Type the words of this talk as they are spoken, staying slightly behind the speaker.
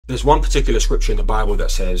There's one particular scripture in the Bible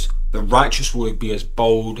that says, the righteous will be as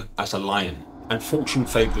bold as a lion, and fortune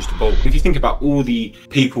favors the bold. If you think about all the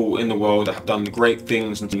people in the world that have done great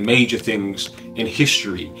things and major things in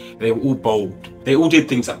history, they were all bold. They all did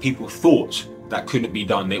things that people thought that couldn't be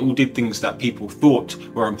done. They all did things that people thought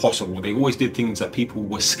were impossible. They always did things that people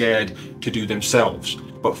were scared to do themselves.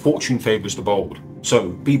 But fortune favors the bold. So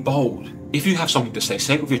be bold. If you have something to say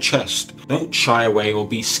it with your chest. Don't shy away or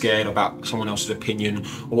be scared about someone else's opinion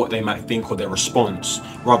or what they might think or their response.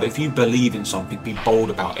 Rather, if you believe in something, be bold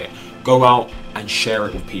about it. Go out and share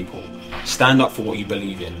it with people. Stand up for what you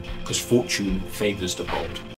believe in, because fortune favors the bold.